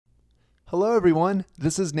Hello everyone,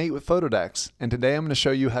 this is Nate with Photodex, and today I'm going to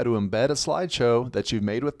show you how to embed a slideshow that you've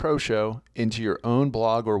made with ProShow into your own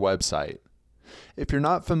blog or website. If you're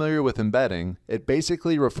not familiar with embedding, it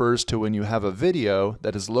basically refers to when you have a video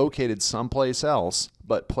that is located someplace else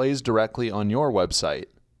but plays directly on your website.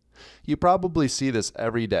 You probably see this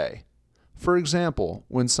every day. For example,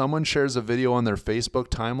 when someone shares a video on their Facebook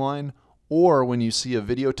timeline, or when you see a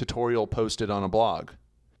video tutorial posted on a blog.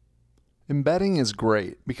 Embedding is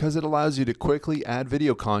great because it allows you to quickly add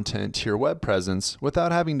video content to your web presence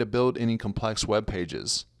without having to build any complex web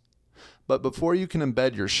pages. But before you can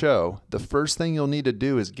embed your show, the first thing you'll need to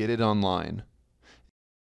do is get it online.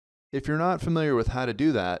 If you're not familiar with how to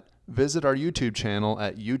do that, visit our YouTube channel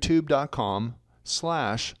at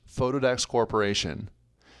youtube.com/Photodex Corporation.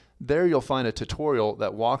 There you'll find a tutorial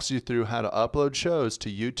that walks you through how to upload shows to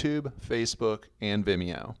YouTube, Facebook, and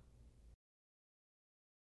Vimeo.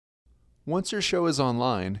 Once your show is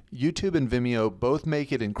online, YouTube and Vimeo both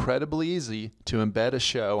make it incredibly easy to embed a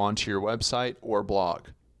show onto your website or blog.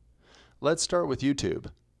 Let's start with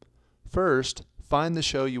YouTube. First, find the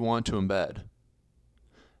show you want to embed.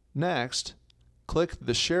 Next, click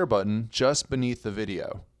the Share button just beneath the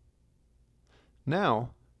video.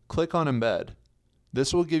 Now, click on Embed.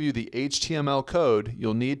 This will give you the HTML code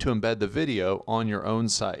you'll need to embed the video on your own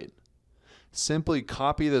site. Simply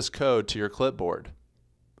copy this code to your clipboard.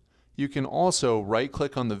 You can also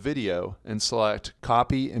right-click on the video and select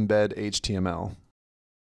Copy Embed HTML.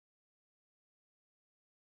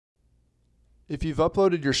 If you've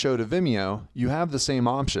uploaded your show to Vimeo, you have the same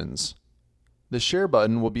options. The Share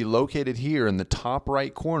button will be located here in the top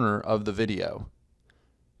right corner of the video.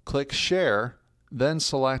 Click Share, then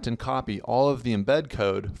select and copy all of the embed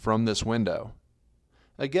code from this window.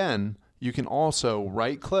 Again, you can also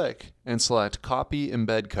right-click and select Copy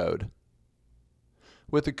Embed Code.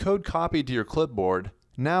 With the code copied to your clipboard,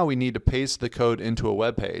 now we need to paste the code into a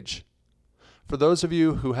web page. For those of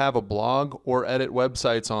you who have a blog or edit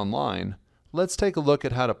websites online, let's take a look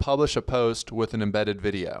at how to publish a post with an embedded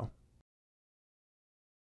video.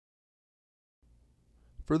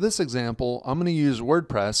 For this example, I'm going to use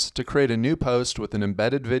WordPress to create a new post with an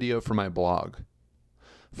embedded video for my blog.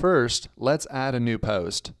 First, let's add a new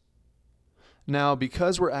post. Now,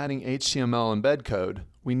 because we're adding HTML embed code,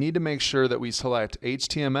 we need to make sure that we select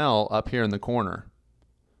HTML up here in the corner.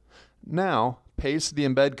 Now, paste the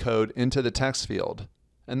embed code into the text field,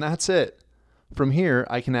 and that's it. From here,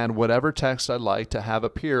 I can add whatever text I'd like to have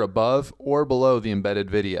appear above or below the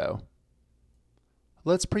embedded video.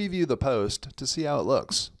 Let's preview the post to see how it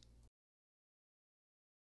looks.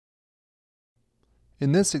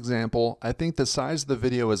 In this example, I think the size of the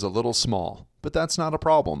video is a little small, but that's not a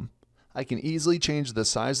problem. I can easily change the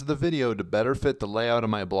size of the video to better fit the layout of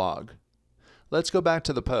my blog. Let's go back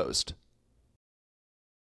to the post.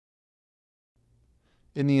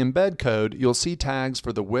 In the embed code, you'll see tags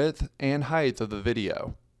for the width and height of the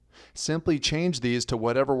video. Simply change these to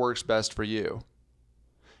whatever works best for you.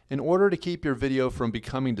 In order to keep your video from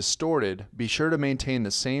becoming distorted, be sure to maintain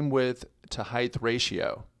the same width to height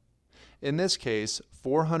ratio. In this case,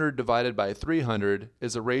 400 divided by 300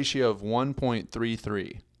 is a ratio of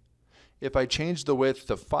 1.33. If I change the width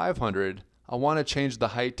to 500, I'll want to change the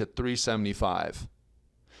height to 375.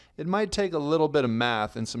 It might take a little bit of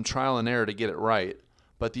math and some trial and error to get it right,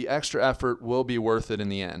 but the extra effort will be worth it in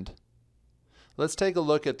the end. Let's take a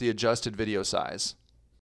look at the adjusted video size.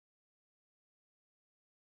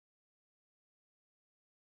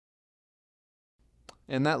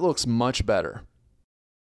 And that looks much better.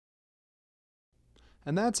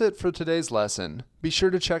 And that's it for today's lesson. Be sure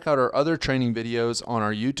to check out our other training videos on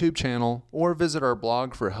our YouTube channel or visit our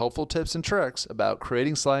blog for helpful tips and tricks about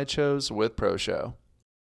creating slideshows with ProShow.